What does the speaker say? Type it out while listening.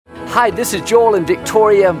Hi, this is Joel and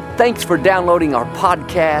Victoria. Thanks for downloading our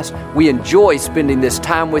podcast. We enjoy spending this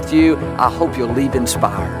time with you. I hope you'll leave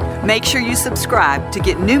inspired. Make sure you subscribe to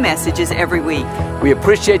get new messages every week. We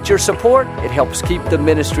appreciate your support. It helps keep the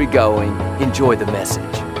ministry going. Enjoy the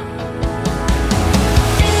message.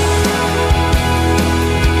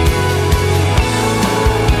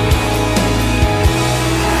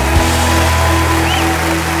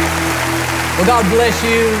 Well, God bless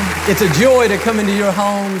you. It's a joy to come into your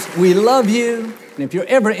homes. We love you. And if you're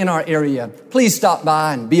ever in our area, please stop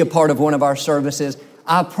by and be a part of one of our services.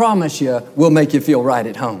 I promise you, we'll make you feel right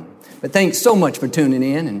at home. But thanks so much for tuning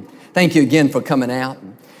in, and thank you again for coming out.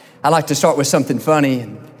 I'd like to start with something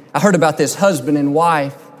funny. I heard about this husband and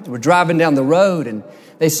wife who were driving down the road, and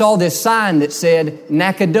they saw this sign that said,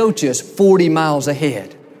 Nacogdoches, 40 miles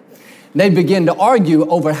ahead. They began to argue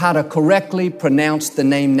over how to correctly pronounce the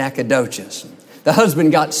name Nacogdoches. The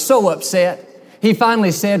husband got so upset, he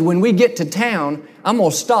finally said, when we get to town, I'm going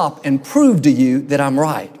to stop and prove to you that I'm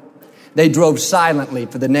right. They drove silently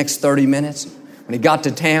for the next 30 minutes. When he got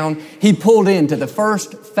to town, he pulled into the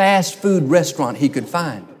first fast food restaurant he could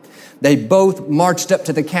find. They both marched up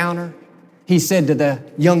to the counter. He said to the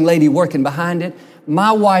young lady working behind it,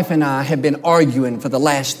 my wife and I have been arguing for the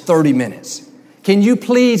last 30 minutes. Can you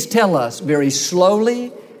please tell us very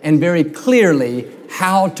slowly and very clearly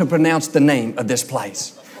how to pronounce the name of this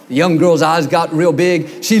place? The young girl's eyes got real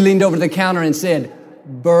big. She leaned over the counter and said,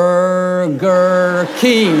 Burger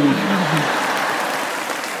King.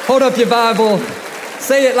 Hold up your Bible.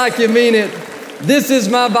 Say it like you mean it. This is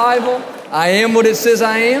my Bible. I am what it says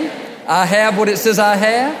I am. I have what it says I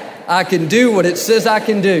have. I can do what it says I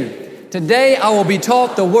can do. Today I will be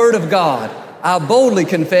taught the Word of God. I boldly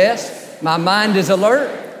confess. My mind is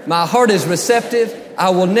alert. My heart is receptive.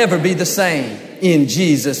 I will never be the same. In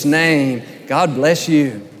Jesus' name, God bless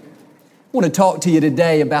you. I want to talk to you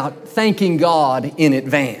today about thanking God in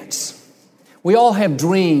advance. We all have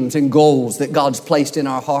dreams and goals that God's placed in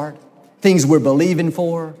our heart, things we're believing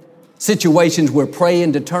for, situations we're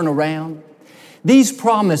praying to turn around. These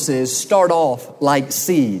promises start off like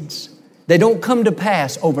seeds. They don't come to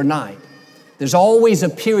pass overnight. There's always a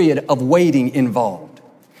period of waiting involved.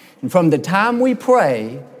 And from the time we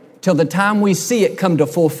pray till the time we see it come to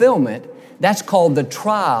fulfillment, that's called the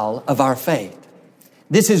trial of our faith.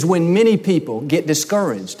 This is when many people get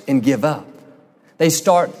discouraged and give up. They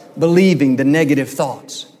start believing the negative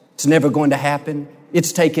thoughts. It's never going to happen.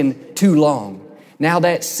 It's taken too long. Now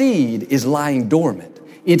that seed is lying dormant.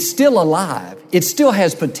 It's still alive. It still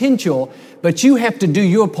has potential, but you have to do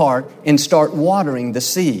your part and start watering the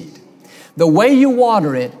seed. The way you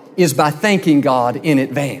water it is by thanking God in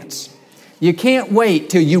advance. You can't wait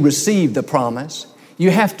till you receive the promise. You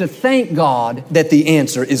have to thank God that the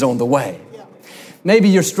answer is on the way. Maybe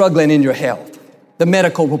you're struggling in your health. The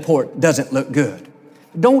medical report doesn't look good.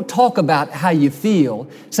 Don't talk about how you feel.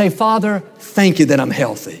 Say, Father, thank you that I'm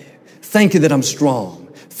healthy. Thank you that I'm strong.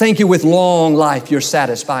 Thank you with long life you're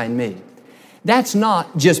satisfying me. That's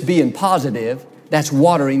not just being positive. That's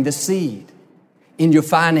watering the seed. In your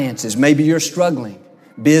finances, maybe you're struggling.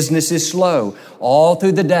 Business is slow. All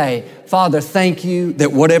through the day, Father, thank you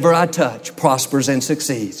that whatever I touch prospers and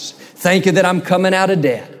succeeds. Thank you that I'm coming out of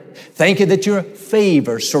debt. Thank you that your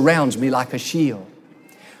favor surrounds me like a shield.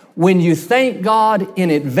 When you thank God in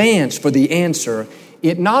advance for the answer,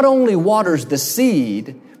 it not only waters the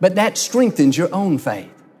seed, but that strengthens your own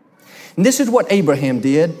faith. And this is what Abraham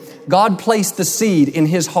did. God placed the seed in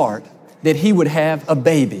his heart that he would have a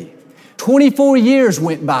baby. 24 years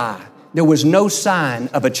went by. There was no sign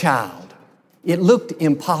of a child. It looked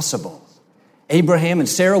impossible. Abraham and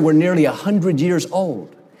Sarah were nearly 100 years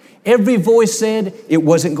old. Every voice said it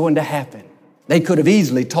wasn't going to happen. They could have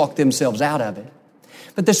easily talked themselves out of it.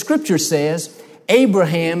 But the scripture says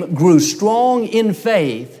Abraham grew strong in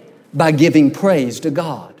faith by giving praise to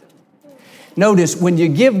God. Notice, when you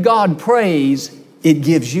give God praise, it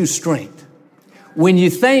gives you strength. When you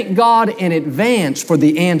thank God in advance for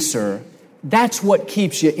the answer, that's what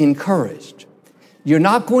keeps you encouraged. You're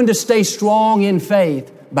not going to stay strong in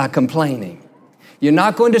faith by complaining. You're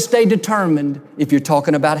not going to stay determined if you're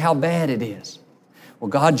talking about how bad it is. Well,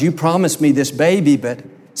 God, you promised me this baby, but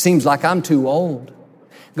seems like I'm too old.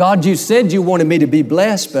 God, you said you wanted me to be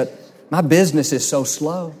blessed, but my business is so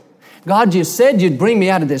slow. God, you said you'd bring me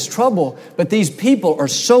out of this trouble, but these people are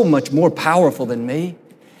so much more powerful than me.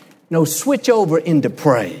 No, switch over into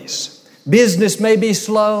praise. Business may be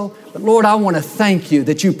slow, but Lord, I want to thank you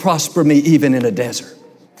that you prosper me even in a desert.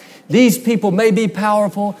 These people may be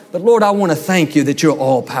powerful, but Lord, I want to thank you that you're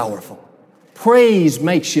all powerful. Praise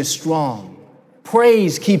makes you strong.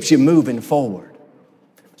 Praise keeps you moving forward.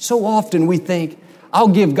 So often we think, I'll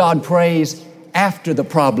give God praise after the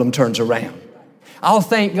problem turns around. I'll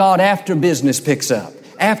thank God after business picks up,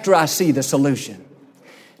 after I see the solution.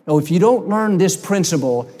 Now, if you don't learn this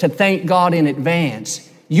principle to thank God in advance,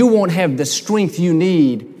 you won't have the strength you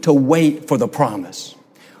need to wait for the promise.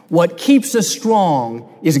 What keeps us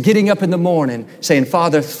strong is getting up in the morning saying,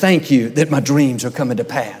 Father, thank you that my dreams are coming to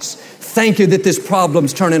pass. Thank you that this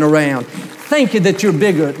problem's turning around. Thank you that you're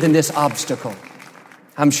bigger than this obstacle.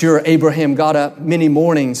 I'm sure Abraham got up many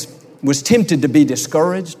mornings, was tempted to be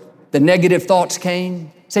discouraged. The negative thoughts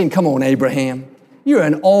came, saying, come on, Abraham, you're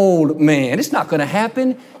an old man. It's not going to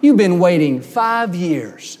happen. You've been waiting 5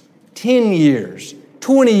 years, 10 years,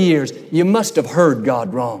 20 years. You must have heard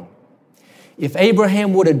God wrong. If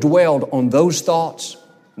Abraham would have dwelled on those thoughts,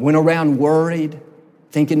 went around worried,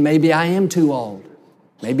 thinking maybe I am too old,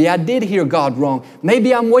 maybe I did hear God wrong,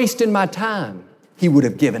 maybe I'm wasting my time, he would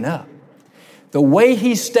have given up. The way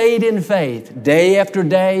he stayed in faith day after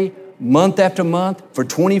day, month after month, for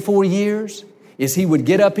 24 years, is he would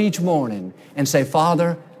get up each morning and say,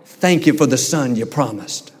 Father, thank you for the son you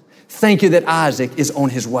promised. Thank you that Isaac is on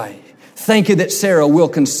his way. Thank you that Sarah will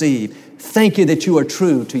conceive. Thank you that you are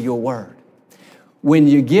true to your word. When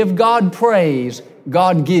you give God praise,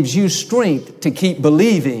 God gives you strength to keep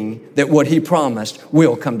believing that what he promised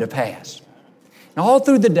will come to pass. Now, all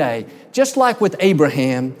through the day, just like with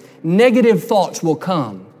Abraham, negative thoughts will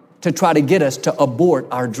come to try to get us to abort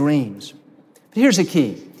our dreams. But here's the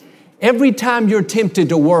key. Every time you're tempted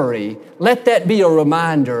to worry, let that be a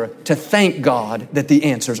reminder to thank God that the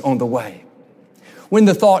answer's on the way. When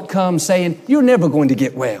the thought comes saying, you're never going to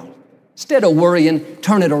get well, instead of worrying,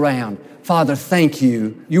 turn it around. Father, thank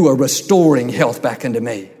you. You are restoring health back into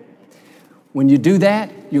me. When you do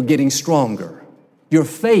that, you're getting stronger. Your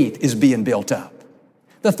faith is being built up.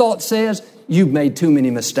 The thought says, you've made too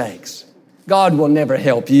many mistakes. God will never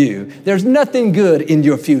help you. There's nothing good in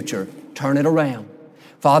your future. Turn it around.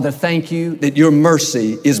 Father, thank you that your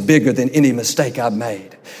mercy is bigger than any mistake I've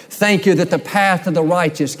made. Thank you that the path of the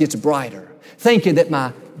righteous gets brighter. Thank you that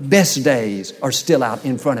my best days are still out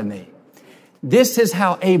in front of me. This is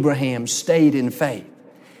how Abraham stayed in faith.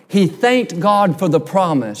 He thanked God for the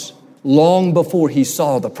promise long before he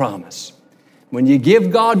saw the promise. When you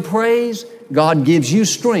give God praise, God gives you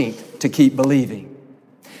strength to keep believing.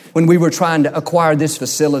 When we were trying to acquire this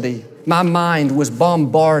facility, my mind was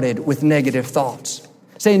bombarded with negative thoughts,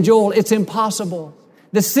 saying, Joel, it's impossible.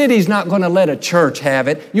 The city's not going to let a church have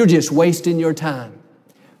it. You're just wasting your time.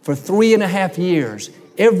 For 3.5 years,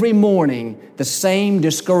 every morning, the same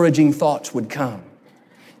discouraging thoughts would come.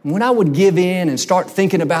 And when I would give in and start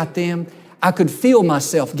thinking about them, I could feel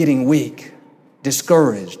myself getting weak,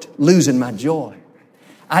 discouraged, losing my joy.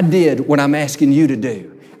 I did what I'm asking you to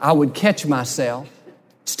do. I would catch myself.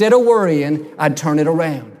 Instead of worrying, I'd turn it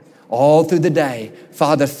around. All through the day,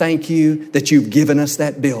 Father, thank you that you've given us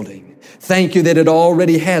that building. Thank you that it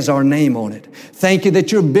already has our name on it. Thank you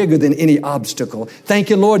that you're bigger than any obstacle. Thank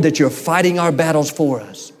you, Lord, that you're fighting our battles for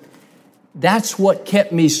us. That's what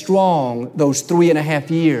kept me strong those 3.5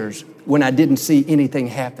 years when I didn't see anything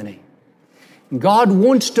happening. God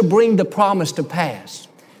wants to bring the promise to pass,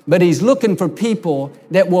 but He's looking for people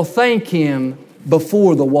that will thank Him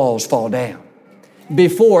before the walls fall down,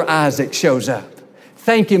 before Isaac shows up.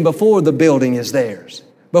 Thank Him before the building is theirs,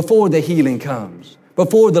 before the healing comes,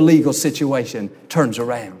 before the legal situation turns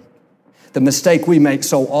around. The mistake we make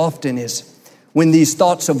so often is when these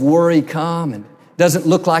thoughts of worry come and doesn't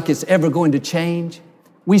look like it's ever going to change,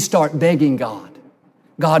 we start begging God.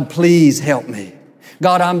 God, please help me.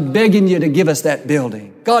 God, I'm begging you to give us that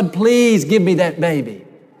building. God, please give me that baby.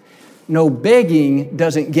 No, begging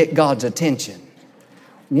doesn't get God's attention.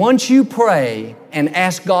 Once you pray and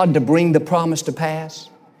ask God to bring the promise to pass,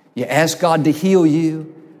 you ask God to heal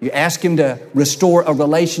you, you ask Him to restore a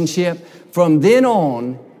relationship, from then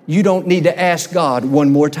on, you don't need to ask God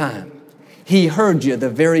one more time. He heard you the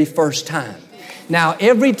very first time. Now,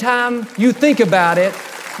 every time you think about it,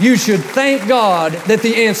 you should thank God that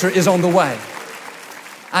the answer is on the way.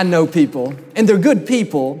 I know people, and they're good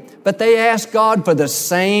people, but they ask God for the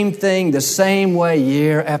same thing, the same way,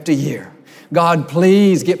 year after year. God,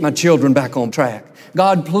 please get my children back on track.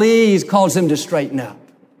 God, please cause them to straighten up.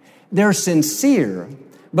 They're sincere,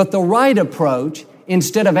 but the right approach,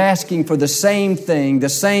 instead of asking for the same thing, the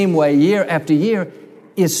same way, year after year,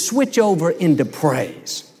 is switch over into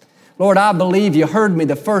praise. Lord, I believe you heard me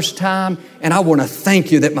the first time, and I want to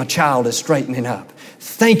thank you that my child is straightening up.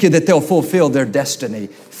 Thank you that they'll fulfill their destiny.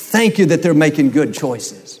 Thank you that they're making good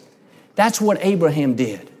choices. That's what Abraham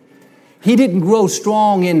did. He didn't grow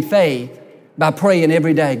strong in faith by praying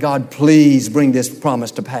every day, God, please bring this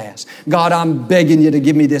promise to pass. God, I'm begging you to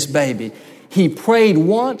give me this baby. He prayed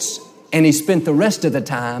once, and he spent the rest of the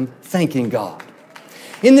time thanking God.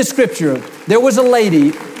 In the scripture, there was a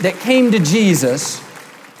lady that came to Jesus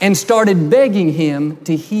and started begging him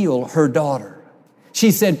to heal her daughter.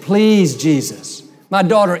 She said, "Please, Jesus, my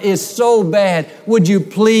daughter is so bad. Would you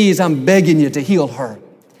please, I'm begging you to heal her."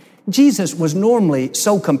 Jesus was normally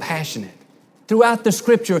so compassionate. Throughout the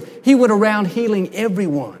scripture, he went around healing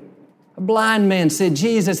everyone. A blind man said,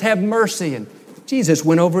 "Jesus, have mercy." And Jesus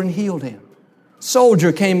went over and healed him.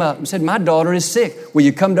 Soldier came up and said, "My daughter is sick. Will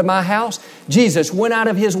you come to my house?" Jesus went out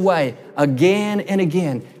of his way again and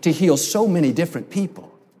again to heal so many different people.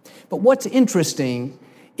 But what's interesting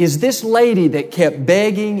is this lady that kept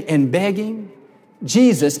begging and begging,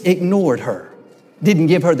 Jesus ignored her, didn't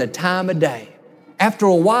give her the time of day. After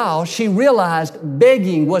a while, she realized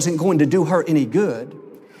begging wasn't going to do her any good.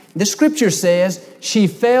 The scripture says she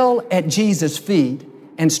fell at Jesus' feet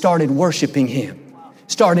and started worshiping him,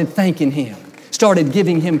 started thanking him, started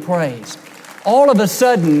giving him praise. All of a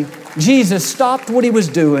sudden, Jesus stopped what he was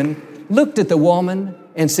doing, looked at the woman,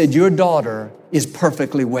 and said, "Your daughter is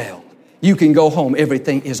perfectly well. You can go home.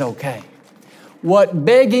 Everything is okay." What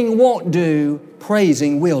begging won't do,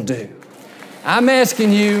 praising will do. I'm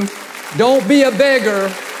asking you, don't be a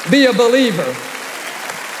beggar, be a believer.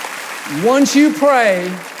 Once you pray,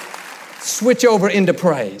 switch over into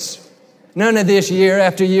praise. None of this year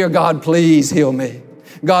after year, "God, please heal me.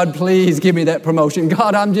 God, please give me that promotion.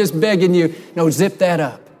 God, I'm just begging you." No, zip that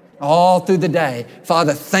up. All through the day,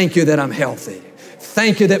 "Father, thank you that I'm healthy.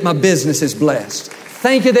 Thank you that my business is blessed.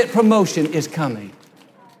 Thank you that promotion is coming."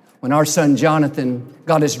 When our son Jonathan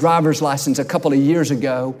got his driver's license a couple of years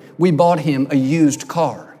ago, we bought him a used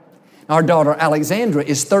car. Our daughter Alexandra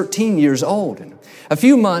is 13 years old. And a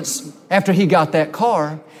few months after he got that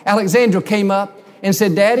car, Alexandra came up and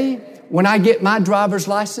said, "Daddy, when I get my driver's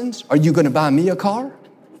license, are you going to buy me a car?"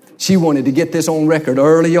 She wanted to get this on record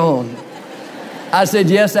early on. I said,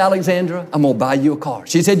 "Yes, Alexandra, I'm going to buy you a car."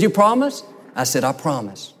 She said, "You promise?" I said, "I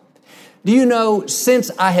promise." Do you know,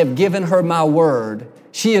 since I have given her my word,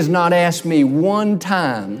 she has not asked me one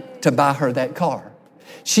time to buy her that car.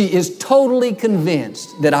 She is totally convinced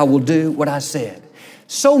that I will do what I said.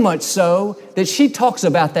 So much so that she talks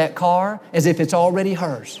about that car as if it's already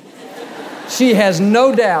hers. She has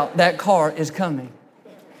no doubt that car is coming.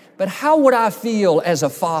 But how would I feel as a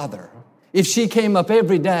father if she came up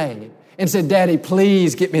every day and said, "Daddy,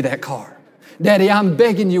 please get me that car. Daddy, I'm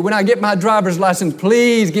begging you, when I get my driver's license,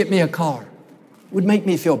 please get me a car." It would make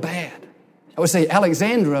me feel bad. I would say,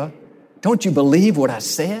 "Alexandra, don't you believe what I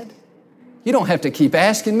said? You don't have to keep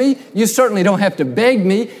asking me. You certainly don't have to beg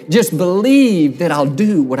me. Just believe that I'll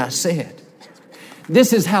do what I said."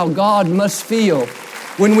 This is how God must feel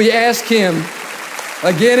when we ask him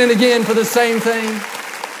again and again for the same thing.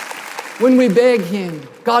 When we beg him,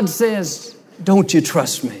 God says, "Don't you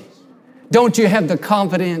trust me? Don't you have the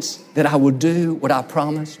confidence that I will do what I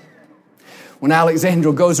promised?" When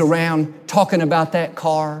Alexandra goes around talking about that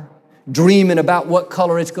car, dreaming about what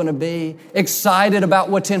color it's going to be, excited about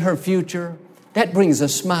what's in her future, that brings a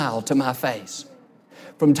smile to my face.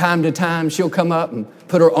 From time to time, she'll come up and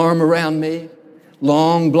put her arm around me,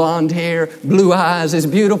 long blonde hair, blue eyes, as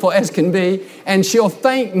beautiful as can be, and she'll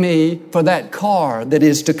thank me for that car that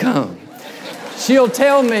is to come. She'll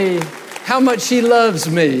tell me how much she loves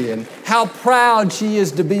me and how proud she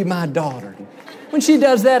is to be my daughter. When she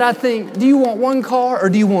does that, I think, do you want one car or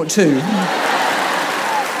do you want two?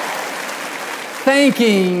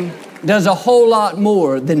 Thanking does a whole lot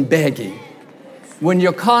more than begging. When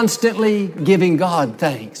you're constantly giving God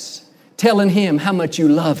thanks, telling him how much you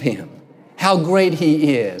love him, how great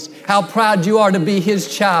he is, how proud you are to be his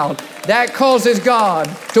child, that causes God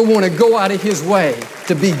to want to go out of his way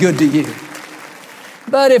to be good to you.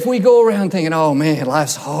 But if we go around thinking, "Oh man,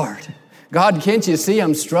 life's hard. God, can't you see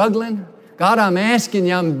I'm struggling? God, I'm asking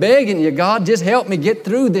you, I'm begging you, God, just help me get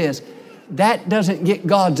through this." That doesn't get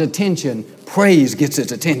God's attention. Praise gets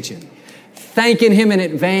his attention. Thanking him in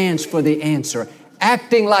advance for the answer,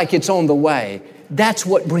 acting like it's on the way, that's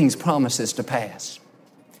what brings promises to pass.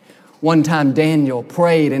 One time Daniel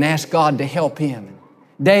prayed and asked God to help him.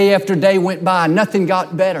 Day after day went by, nothing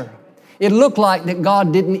got better. It looked like that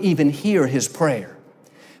God didn't even hear his prayer.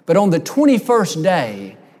 But on the 21st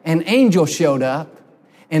day, an angel showed up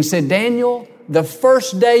and said, "Daniel, the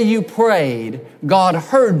first day you prayed, God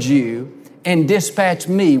heard you and dispatched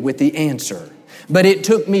me with the answer. But it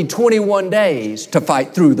took me 21 days to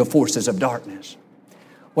fight through the forces of darkness."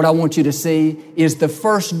 What I want you to see is the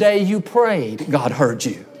first day you prayed, God heard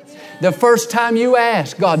you. The first time you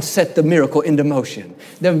asked, God set the miracle into motion.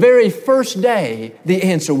 The very first day, the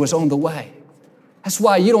answer was on the way. That's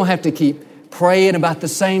why you don't have to keep praying about the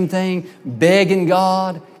same thing, begging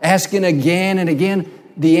God, asking again and again,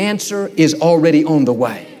 the answer is already on the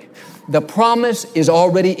way. The promise is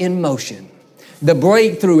already in motion. The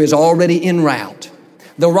breakthrough is already en route.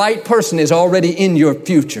 The right person is already in your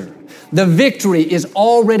future. The victory is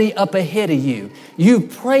already up ahead of you.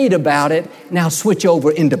 You've prayed about it. Now switch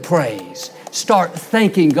over into praise. Start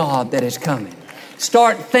thanking God that is coming.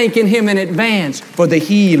 Start thanking Him in advance for the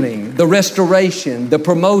healing, the restoration, the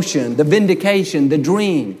promotion, the vindication, the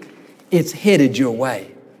dream. It's headed your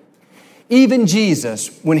way. Even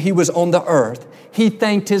Jesus, when He was on the earth, He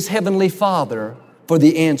thanked His Heavenly Father for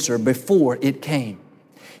the answer before it came.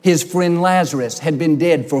 His friend Lazarus had been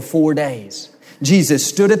dead for 4 days. Jesus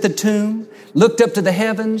stood at the tomb, looked up to the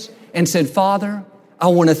heavens, and said, Father, I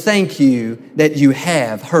want to thank you that you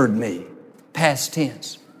have heard me. Past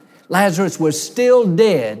tense. Lazarus was still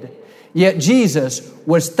dead, yet Jesus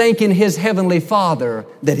was thanking His Heavenly Father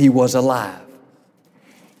that he was alive.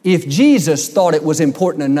 If Jesus thought it was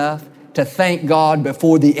important enough to thank God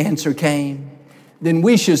before the answer came, then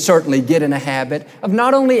we should certainly get in a habit of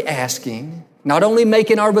not only asking, not only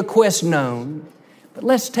making our requests known, but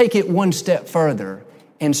let's take it one step further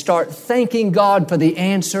and start thanking God for the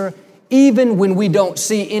answer even when we don't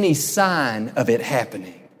see any sign of it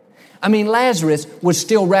happening. I mean, Lazarus was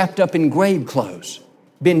still wrapped up in grave clothes,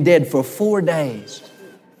 been dead for 4 days.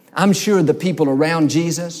 I'm sure the people around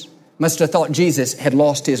Jesus must have thought Jesus had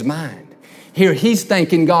lost his mind. Here he's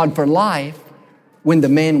thanking God for life when the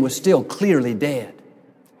man was still clearly dead.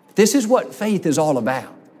 This is what faith is all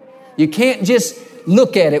about. You can't just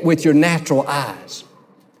look at it with your natural eyes.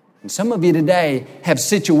 And some of you today have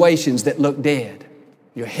situations that look dead.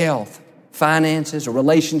 Your health, finances, a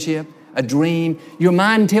relationship, a dream. Your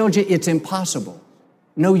mind tells you it's impossible.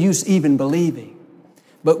 No use even believing.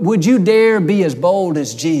 But would you dare be as bold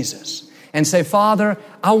as Jesus and say, Father,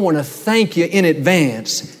 I want to thank you in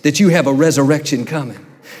advance that you have a resurrection coming.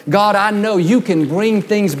 God, I know you can bring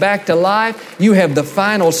things back to life. You have the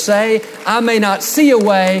final say. I may not see a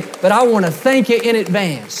way, but I want to thank you in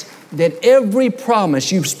advance that every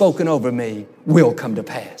promise you've spoken over me will come to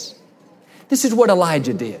pass. This is what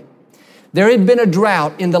Elijah did. There had been a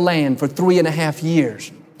drought in the land for 3.5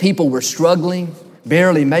 years. People were struggling,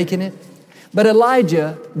 barely making it. But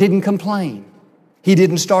Elijah didn't complain. He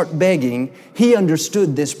didn't start begging. He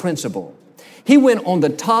understood this principle. He went on the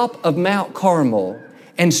top of Mount Carmel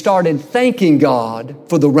and started thanking God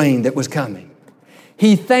for the rain that was coming.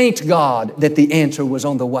 He thanked God that the answer was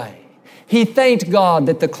on the way. He thanked God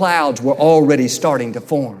that the clouds were already starting to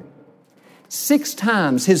form. 6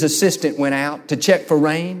 times his assistant went out to check for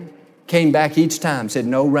rain, came back each time, said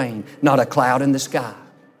no rain, not a cloud in the sky.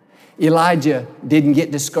 Elijah didn't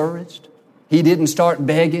get discouraged. He didn't start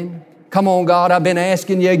begging. Come on, God, I've been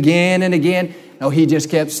asking you again and again. No, he just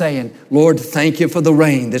kept saying, Lord, thank you for the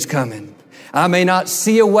rain that's coming. I may not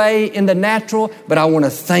see a way in the natural, but I want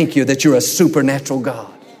to thank you that you're a supernatural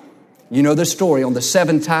God. You know the story. On the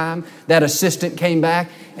 7th time, that assistant came back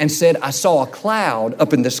and said, I saw a cloud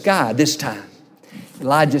up in the sky this time.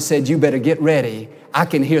 Elijah said, you better get ready. I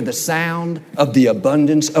can hear the sound of the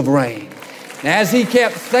abundance of rain. And as he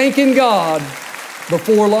kept thanking God,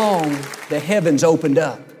 before long, the heavens opened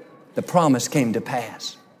up. The promise came to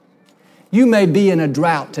pass. You may be in a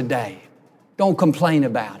drought today. Don't complain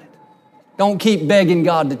about it. Don't keep begging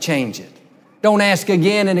God to change it. Don't ask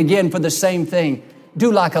again and again for the same thing. Do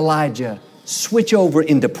like Elijah. Switch over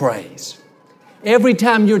into praise. Every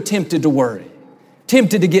time you're tempted to worry,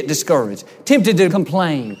 tempted to get discouraged, tempted to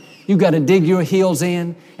complain, you got to dig your heels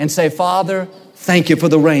in and say, Father, thank you for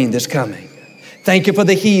the rain that's coming. Thank you for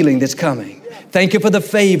the healing that's coming. Thank you for the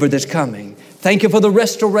favor that's coming. Thank you for the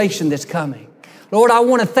restoration that's coming. Lord, I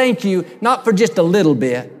want to thank you not for just a little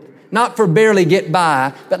bit, not for barely get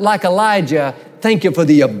by, but like Elijah, thank you for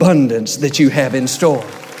the abundance that you have in store.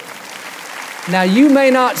 Now, you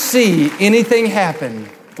may not see anything happen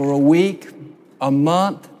for a week, a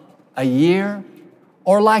month, a year,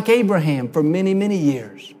 or like Abraham for many, many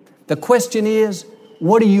years. The question is,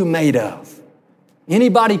 what are you made of?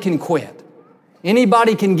 Anybody can quit.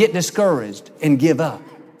 Anybody can get discouraged and give up.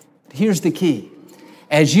 Here's the key.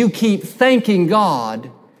 As you keep thanking God,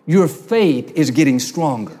 your faith is getting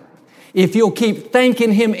stronger. If you'll keep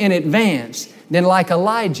thanking Him in advance, then like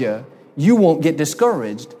Elijah, you won't get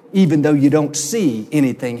discouraged even though you don't see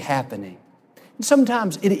anything happening. And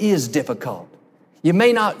sometimes it is difficult. You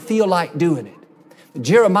may not feel like doing it.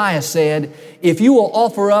 Jeremiah said, if you will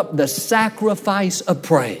offer up the sacrifice of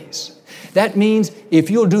praise, that means if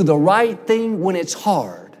you'll do the right thing when it's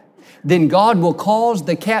hard, then God will cause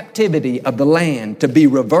the captivity of the land to be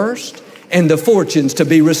reversed and the fortunes to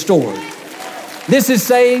be restored. This is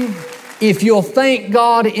saying, If you'll thank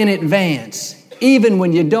God in advance, even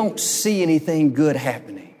when you don't see anything good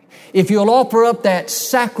happening, if you'll offer up that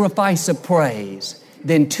sacrifice of praise,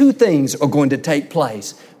 then two things are going to take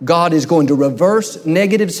place. God is going to reverse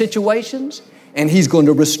negative situations, and He's going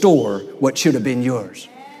to restore what should have been yours.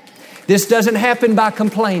 This doesn't happen by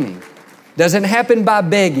complaining, doesn't happen by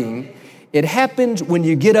begging. It happens when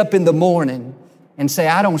you get up in the morning and say,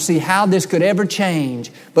 I don't see how this could ever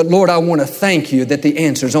change, but Lord, I want to thank you that the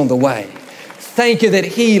answer's on the way. Thank you that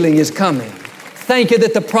healing is coming. Thank you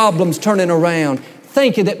that the problem's turning around.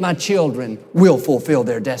 Thank you that my children will fulfill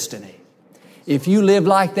their destiny. If you live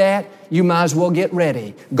like that, you might as well get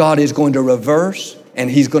ready. God is going to reverse and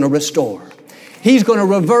He's going to restore. He's going to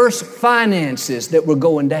reverse finances that were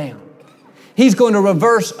going down. He's going to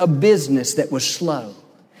reverse a business that was slow.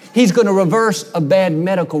 He's going to reverse a bad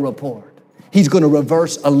medical report. He's going to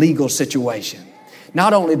reverse a legal situation.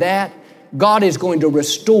 Not only that, God is going to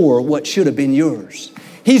restore what should have been yours.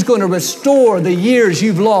 He's going to restore the years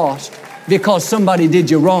you've lost because somebody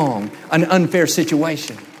did you wrong, an unfair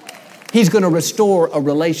situation. He's going to restore a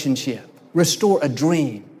relationship, restore a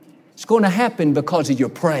dream. It's going to happen because of your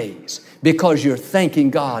praise, because you're thanking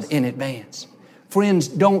God in advance. Friends,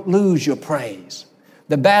 don't lose your praise.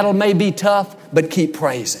 The battle may be tough, but keep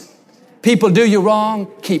praising. People do you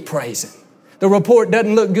wrong, keep praising. The report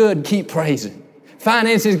doesn't look good, keep praising.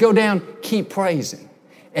 Finances go down, keep praising.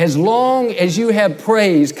 As long as you have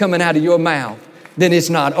praise coming out of your mouth, then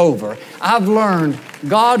it's not over. I've learned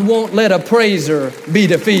God won't let a praiser be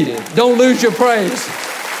defeated. Don't lose your praise.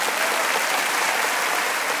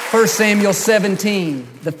 1 Samuel 17,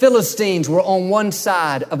 the Philistines were on one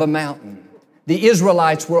side of a mountain. The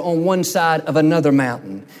Israelites were on one side of another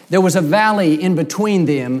mountain. There was a valley in between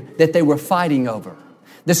them that they were fighting over.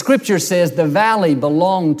 The scripture says the valley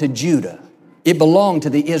belonged to Judah. It belonged to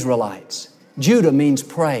the Israelites. Judah means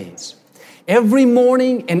praise. Every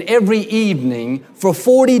morning and every evening for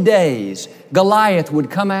 40 days, Goliath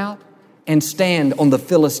would come out and stand on the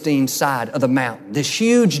Philistine side of the mountain, this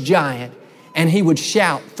huge giant, and he would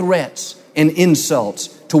shout threats and insults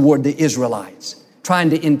toward the Israelites,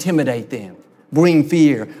 trying to intimidate them, bring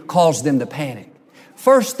fear, cause them to panic.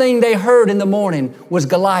 First thing they heard in the morning was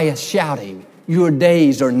Goliath shouting, your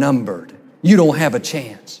days are numbered. You don't have a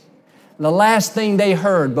chance. The last thing they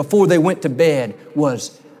heard before they went to bed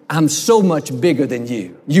was, I'm so much bigger than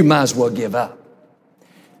you. You might as well give up.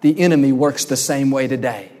 The enemy works the same way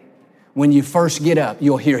today. When you first get up,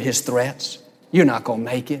 you'll hear his threats. You're not going to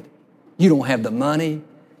make it. You don't have the money.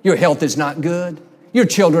 Your health is not good. Your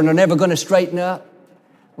children are never going to straighten up.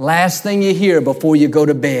 Last thing you hear before you go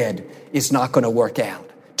to bed, it's not going to work out.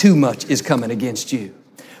 Too much is coming against you.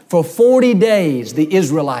 For 40 days, the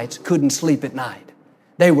Israelites couldn't sleep at night.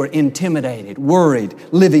 They were intimidated, worried,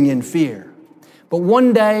 living in fear. But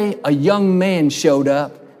one day, a young man showed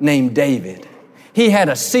up named David. He had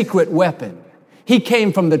a secret weapon. He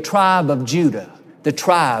came from the tribe of Judah, the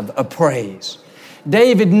tribe of praise.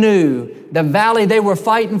 David knew the valley they were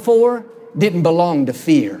fighting for didn't belong to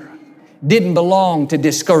fear, didn't belong to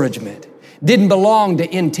discouragement, didn't belong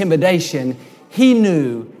to intimidation. He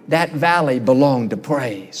knew that valley belonged to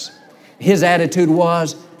praise. His attitude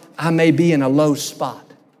was, I may be in a low spot.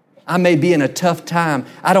 I may be in a tough time.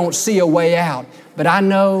 I don't see a way out, but I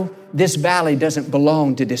know this valley doesn't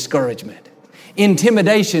belong to discouragement.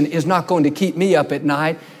 Intimidation is not going to keep me up at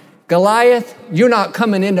night. Goliath, you're not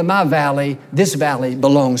coming into my valley. This valley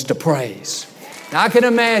belongs to praise. Now, I can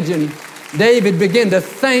imagine David began to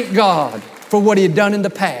thank God for what he had done in the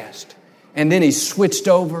past. And then he switched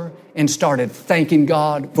over and started thanking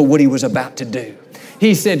God for what he was about to do.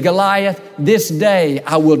 He said, Goliath, this day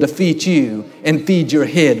I will defeat you and feed your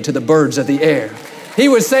head to the birds of the air. He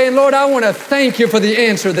was saying, Lord, I want to thank you for the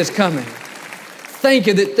answer that's coming. Thank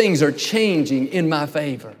you that things are changing in my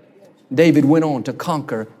favor. David went on to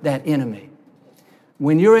conquer that enemy.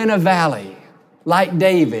 When you're in a valley, like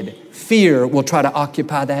David, fear will try to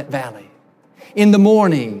occupy that valley. In the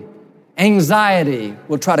morning, anxiety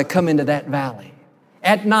will try to come into that valley.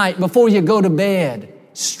 At night, before you go to bed,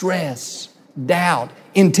 stress, doubt,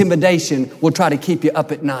 intimidation will try to keep you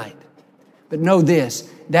up at night. But know this,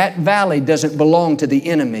 that valley doesn't belong to the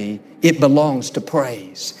enemy. It belongs to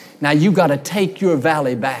praise. Now you got to take your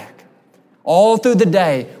valley back. All through the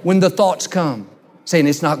day, when the thoughts come, saying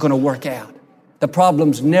it's not going to work out, the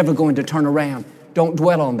problem's never going to turn around, don't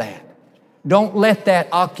dwell on that. Don't let that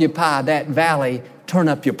occupy that valley. Turn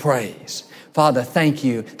up your praise. Father, thank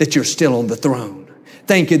you that you're still on the throne.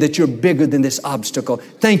 Thank you that you're bigger than this obstacle.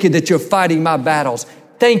 Thank you that you're fighting my battles.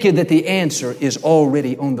 Thank you that the answer is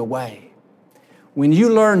already on the way. When you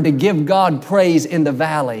learn to give God praise in the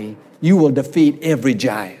valley, you will defeat every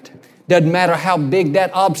giant. Doesn't matter how big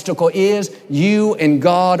that obstacle is, you and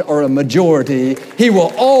God are a majority. He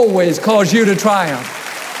will always cause you to triumph.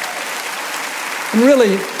 And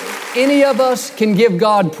really, any of us can give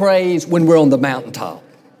God praise when we're on the mountaintop.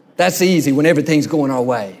 That's easy when everything's going our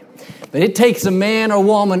way. But it takes a man or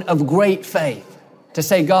woman of great faith to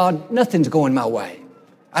say, God, nothing's going my way.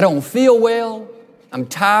 I don't feel well. I'm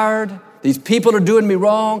tired. These people are doing me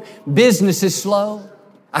wrong. Business is slow.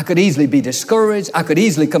 I could easily be discouraged. I could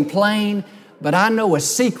easily complain. But I know a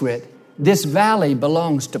secret. This valley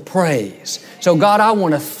belongs to praise. So God, I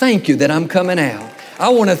want to thank you that I'm coming out. I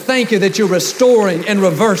want to thank you that you're restoring and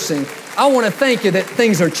reversing. I want to thank you that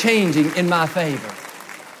things are changing in my favor.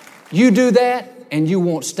 You do that and you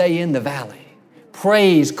won't stay in the valley.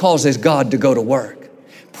 Praise causes God to go to work.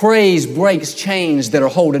 Praise breaks chains that are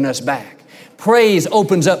holding us back. Praise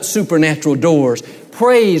opens up supernatural doors.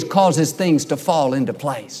 Praise causes things to fall into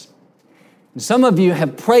place. And some of you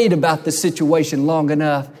have prayed about the situation long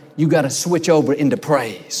enough, you got to switch over into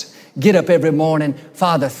praise. Get up every morning,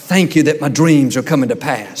 Father, thank you that my dreams are coming to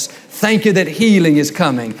pass. Thank you that healing is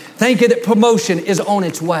coming. Thank you that promotion is on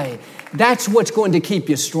its way. That's what's going to keep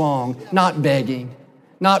you strong, not begging,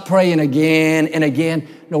 not praying again and again.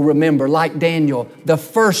 No, remember, like Daniel, the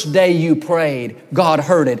first day you prayed, God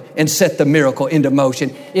heard it and set the miracle into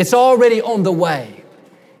motion. It's already on the way.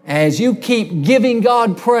 As you keep giving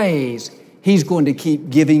God praise, He's going to keep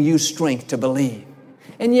giving you strength to believe.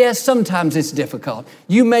 And yes, sometimes it's difficult.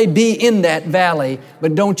 You may be in that valley,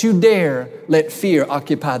 but don't you dare let fear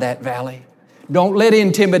occupy that valley. Don't let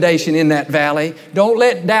intimidation in that valley. Don't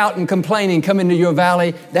let doubt and complaining come into your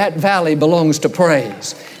valley. That valley belongs to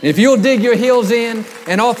praise. And if you'll dig your heels in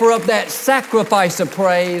and offer up that sacrifice of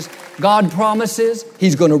praise, God promises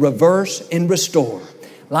He's going to reverse and restore.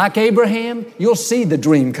 Like Abraham, you'll see the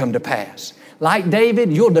dream come to pass. Like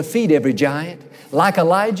David, you'll defeat every giant. Like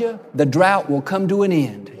Elijah, the drought will come to an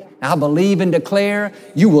end. I believe and declare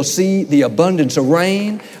you will see the abundance of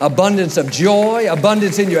rain, abundance of joy,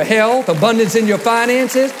 abundance in your health, abundance in your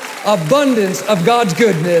finances, abundance of God's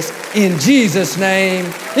goodness in Jesus' name.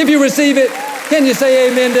 If you receive it, can you say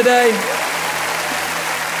amen today?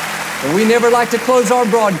 Well, we never like to close our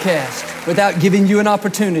broadcast without giving you an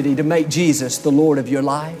opportunity to make Jesus the Lord of your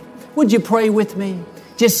life. Would you pray with me?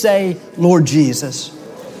 Just say, Lord Jesus,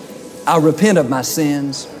 I repent of my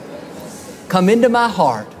sins. Come into my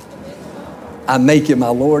heart. I make you my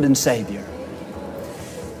Lord and Savior.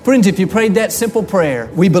 Friends, if you prayed that simple prayer,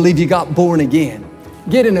 we believe you got born again.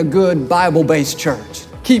 Get in a good Bible-based church.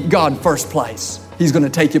 Keep God first place. He's going to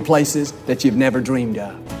take you places that you've never dreamed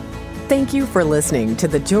of. Thank you for listening to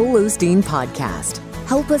the Joel Osteen Podcast.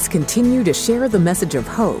 Help us continue to share the message of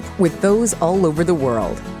hope with those all over the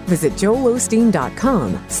world. Visit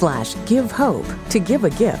joelosteen.com/give hope to give a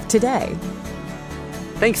gift today.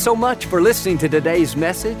 Thanks so much for listening to today's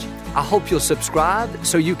message. I hope you'll subscribe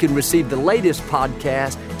so you can receive the latest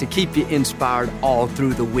podcast to keep you inspired all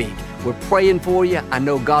through the week. We're praying for you. I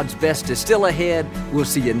know God's best is still ahead. We'll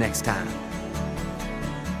see you next time.